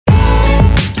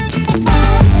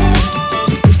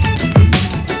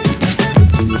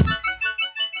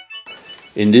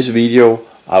In this video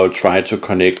I will try to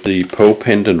connect the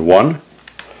PoPendant1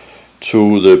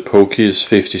 to the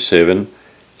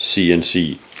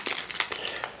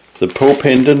PoKeys57CNC. The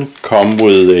PoPendant comes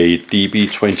with a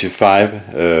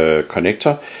DB25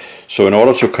 connector, so in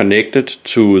order to connect it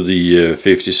to the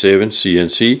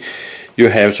 57CNC you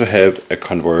have to have a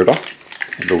converter.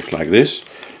 It looks like this,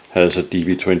 has a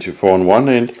DB24 on one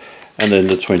end and then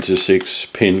the 26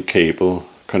 pin cable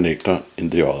connector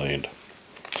in the other end.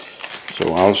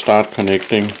 So I'll start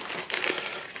connecting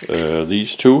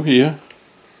these two here,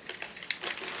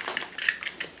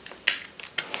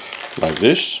 like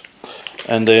this,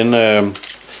 and then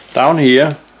down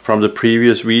here from the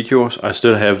previous videos I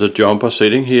still have the jumper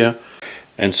sitting here,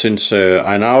 and since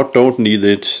I now don't need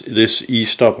this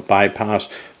e-stop bypass,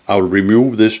 I'll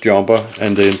remove this jumper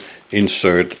and then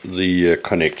insert the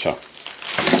connector.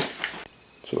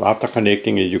 So after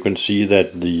connecting it, you can see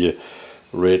that the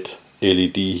red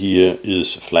LED here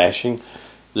is flashing.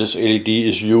 This LED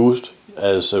is used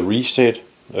as a reset.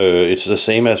 It's the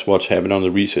same as what's happened on the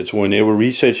reset. So whenever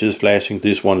reset is flashing,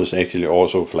 this one is actually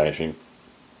also flashing.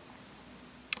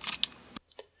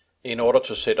 In order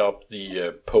to set up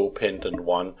the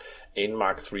PoPendant1 in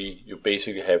Mach3, you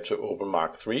basically have to open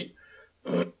Mach3,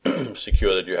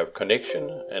 secure that you have connection,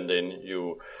 and then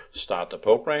you start the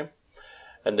program.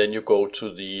 And then you go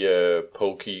to the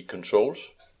PoKey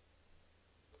controls.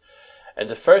 And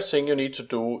the first thing you need to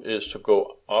do is to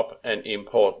go up and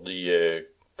import the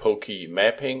PoKey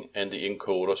mapping and the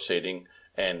encoder setting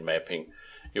and mapping.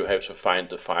 You have to find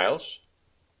the files.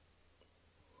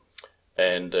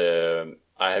 And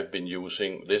I have been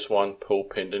using this one,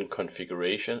 PoPendant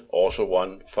configuration, also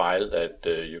one file that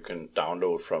you can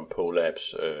download from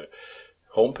PoLab's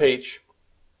homepage.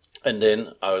 And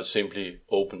then I will simply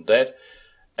open that,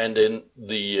 and then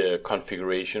the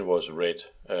configuration was read.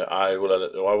 I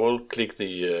will click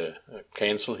the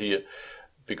cancel here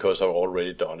because I've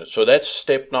already done it. So that's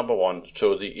step number one.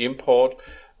 So the import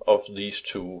of these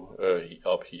two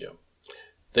up here.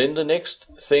 Then the next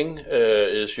thing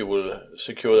is you will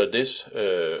secure that this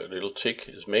little tick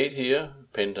is made here,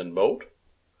 Pendant mode.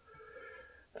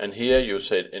 And here you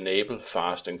said enable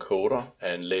fast encoder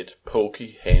and let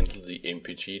Pokey handle the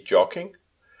MPG jogging.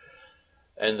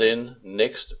 And then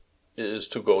next is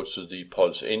to go to the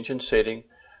pulse engine setting,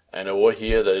 and over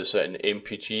here there is an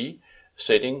MPG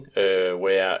setting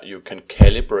where you can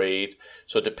calibrate.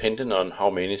 So depending on how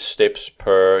many steps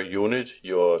per unit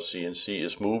your CNC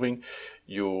is moving,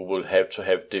 you will have to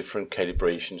have different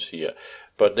calibrations here.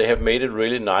 But they have made it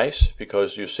really nice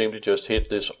because you simply just hit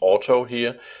this auto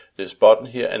here, this button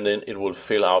here, and then it will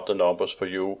fill out the numbers for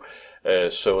you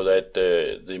so that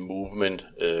the movement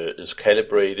is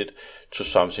calibrated to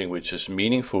something which is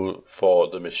meaningful for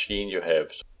the machine you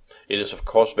have. It is of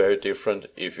course very different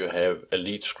if you have a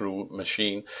lead screw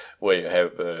machine where you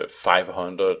have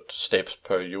 500 steps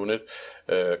per unit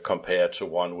compared to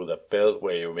one with a belt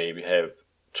where you maybe have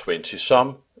 20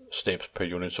 some steps per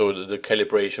unit. So the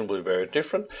calibration will be very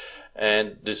different,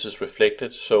 and this is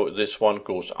reflected. So this one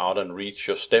goes out and reads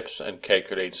your steps and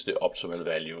calculates the optimal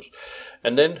values.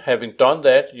 And then having done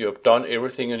that, you have done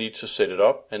everything you need to set it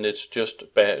up, and it's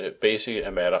just basically a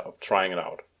matter of trying it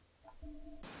out.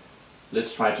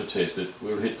 Let's try to test it.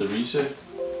 We'll hit the reset,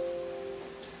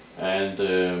 and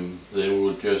then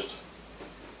we'll just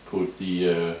put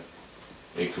the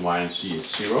X, Y, and Z at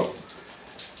 0.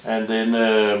 And then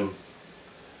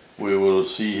we will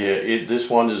see here, this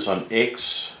one is on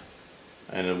X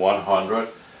and at 100,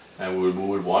 and we'll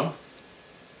move it 1.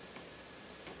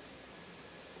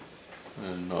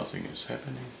 And nothing is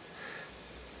happening.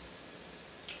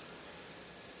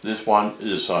 This one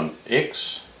is on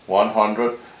X,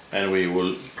 100, and we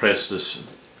will press this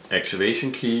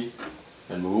activation key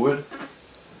and move it.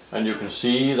 And you can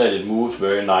see that it moves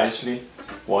very nicely,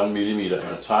 1 millimeter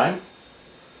at a time.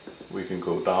 We can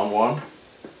go down 1.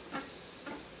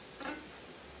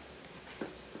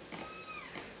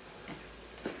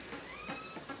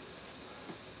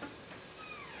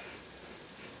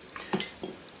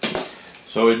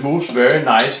 So it moves very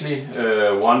nicely,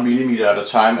 1 millimeter at a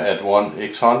time at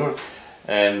 1x100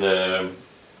 and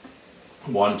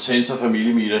 1/10 of a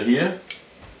millimeter here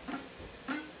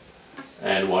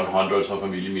and 1/100 of a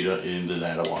millimeter in the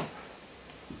latter one.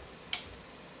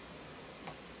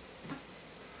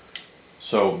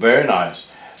 So very nice.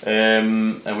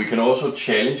 And we can also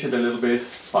challenge it a little bit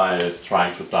by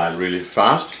trying to dial really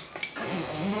fast.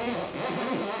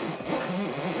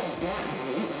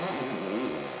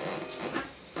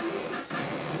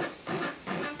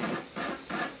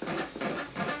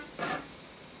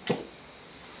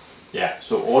 Yeah,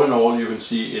 so all in all you can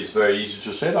see it's very easy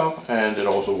to set up, and it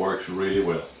also works really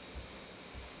well.